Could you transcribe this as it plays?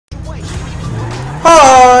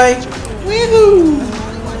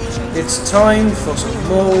It's time for some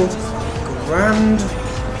more Grand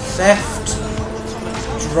Theft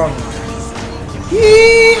Drunken.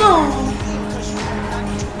 Yeehaw!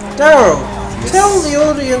 Daryl, yes. Tell the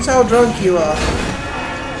audience how drunk you are.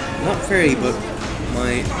 Not very, but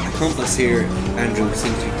my accomplice here, Andrew,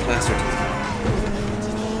 seems to be plastered.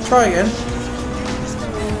 Try again.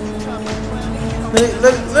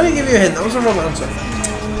 Let me give you a hint. That was a wrong answer.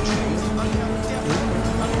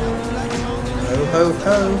 Ho ho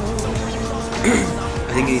ho. I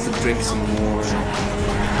think you need to drink some more. I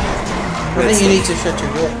think you need to shut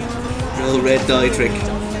your door. Little red dye trick.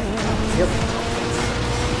 Yep.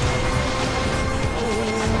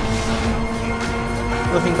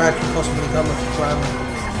 Nothing bad can possibly come of the plan.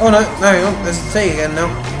 Oh no, hang on, there's the tea again now.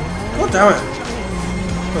 God damn it.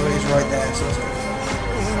 Oh, it is right there, so let's go.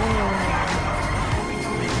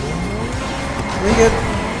 We good.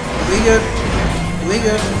 We good. We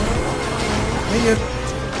good. We good.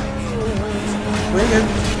 We good.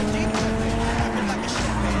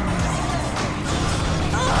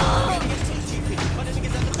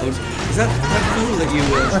 Oh, is that cool that you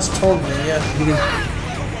That's told me, yeah.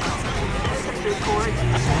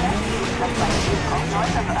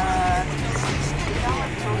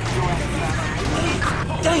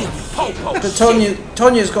 Damn, Popo! But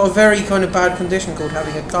Tanya's got a very kind of bad condition called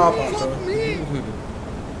having a car parked on her.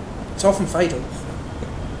 It's often fatal.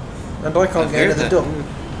 And I can't get into the door.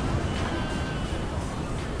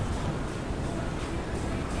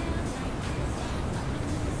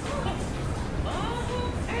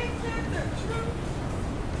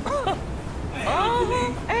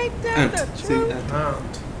 Ain't that the truth?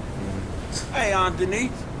 Hey,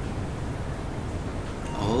 underneath.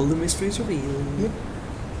 All the mysteries revealed. Yep.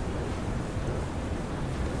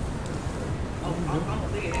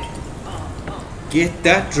 Get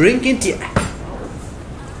that drink into ya.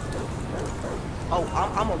 Oh,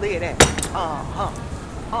 I'm gonna lay that.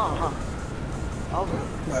 Okay.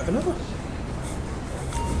 Might have another.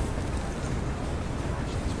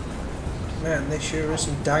 Man, this sure is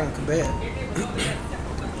some dank beer.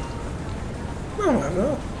 No, I have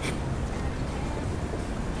another.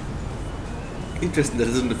 Interesting that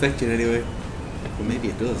it doesn't affect you in any way. Well, maybe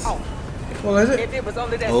it does. Well, is it? If it was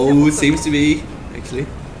only that Oh, simple it seems to be, actually.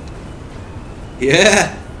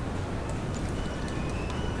 Yeah!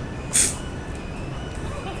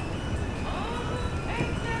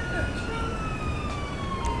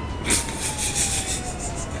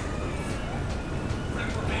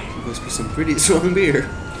 Must be some pretty strong beer.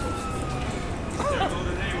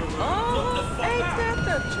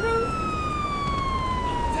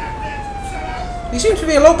 He seems to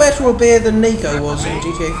be a lot better with beer than Nico was in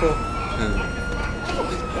GTA 4.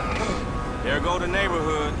 There go the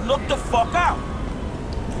neighborhood. Look the fuck out!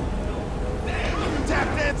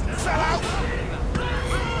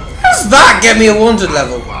 How's that get me a wanted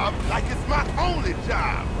level? Like it's my only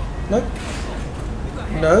job. Nope.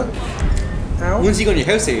 No. Ow. Once you go in your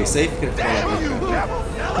house here, you're safe. You can follow that.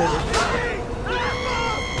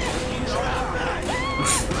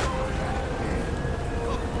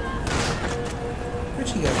 Where'd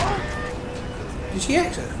she go? Did she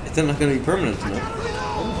exit? It's not going to be permanent, no?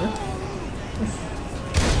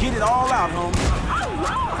 Get it all out, homie.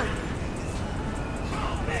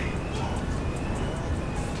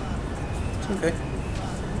 It's okay.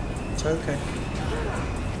 It's okay.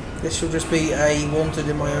 This will just be a wanted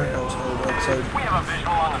in my own household episode. We have a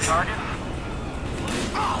visual on the target.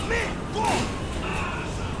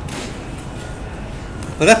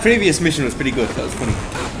 But that previous mission was pretty good. That was funny.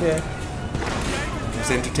 Yeah. It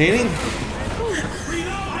was entertaining.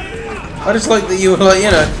 I just like that you were like,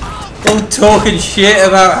 you know, all talking shit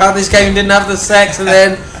about how this game didn't have the sex and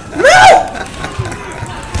then no!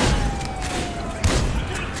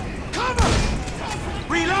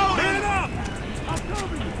 Reload! Man up!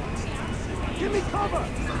 Give me cover.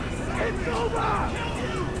 It's over.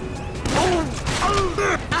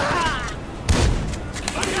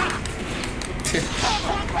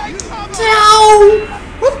 No!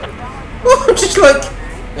 What? Just like,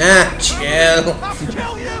 chill.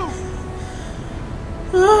 Kill you.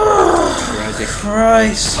 Tragic.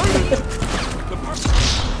 Christ.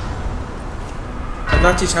 And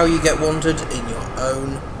that is how you get wanted in your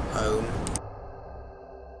own home.